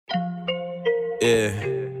Yeah.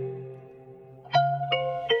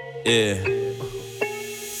 Yeah.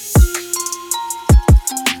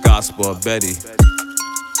 Gospel of Betty.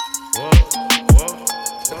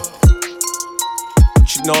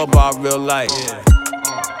 What you know about real life?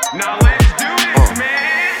 Now let's do this,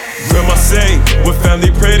 man. Grandma say, with family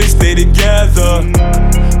pray to stay together.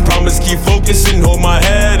 Promise keep focusing, hold my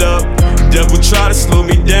head up. Devil try to slow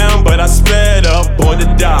me down, but I sped up. Born to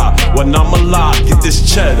die when I'm alive, get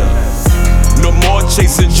this cheddar. No more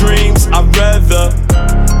chasing dreams, I'd rather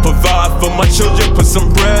provide for my children, put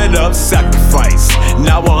some bread up, sacrifice.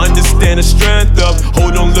 Now I understand the strength of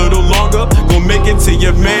hold on a little longer, go make it to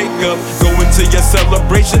your makeup. Go into your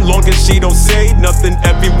celebration, long as she don't say nothing.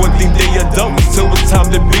 Everyone think they adult until it's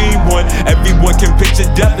time to be one. Everyone can picture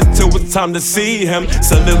death until it's time to see him.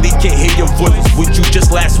 Suddenly can't hear your voice with you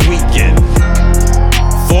just last weekend.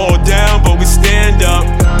 Fall down, but we stand up.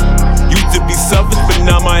 Used to be selfish, but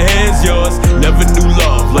now my hand's yours. Never knew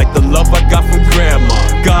love like the love I got from grandma.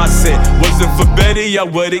 God said, wasn't for Betty, I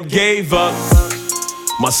would've gave up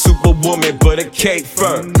my superwoman, but a cake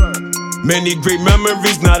fur. Many great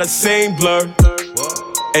memories, not the same blur.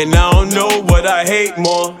 And I don't know what I hate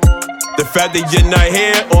more, the fact that you're not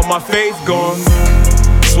here or my faith gone.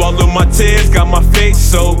 Swallow my tears, got my face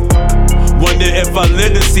soaked. Wonder if I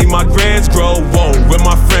live to see my grands grow. Whoa, where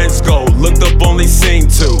my friends go, looked up, only seen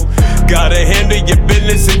two. Gotta handle your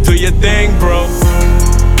business and do your thing, bro.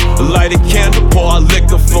 Light a candle, pour out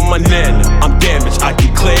liquor for my nana. I'm damaged, I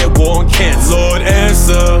declare war on cancer. Lord,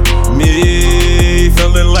 answer me,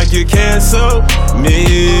 feeling like you cancel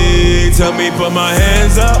me. Tell me, put my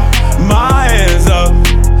hands up, my hands up.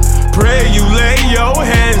 Pray you lay your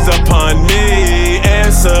hands upon me.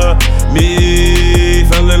 Answer me,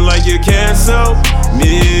 feeling like you cancel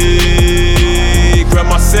me.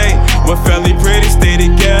 Grandma say, when family pray to stay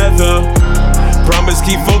together. Promise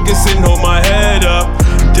keep focusing, hold my head up.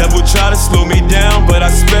 Devil try to slow me down, but I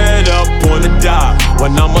sped up. Born to die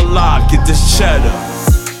when I'm alive, get this cheddar.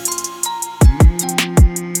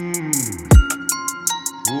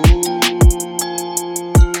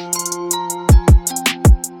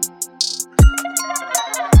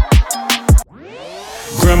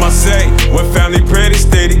 Grandma say, when family pray to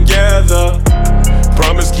stay together.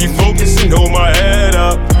 Promise keep focusing, hold my head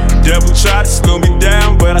up. Devil try to slow me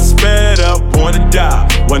down, but I sped up. Born to die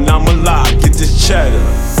when I'm alive, get this cheddar.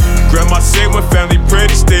 Grandma say, when family pray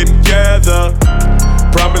to stay together.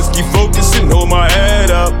 Promise keep focusing, hold my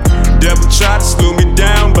head up. Devil try to slow me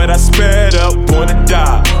down, but I sped up. Born to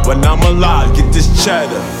die when I'm alive, get this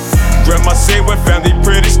cheddar. Grandma say, when family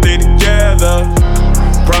pray to stay together.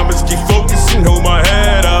 Promise keep focusing, hold my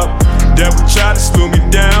head up. Devil try to slow me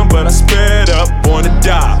down, but I sped up. Born to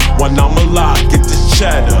die when I'm alive, get this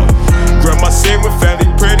cheddar. Grandma say, when family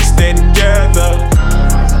pray to stay together.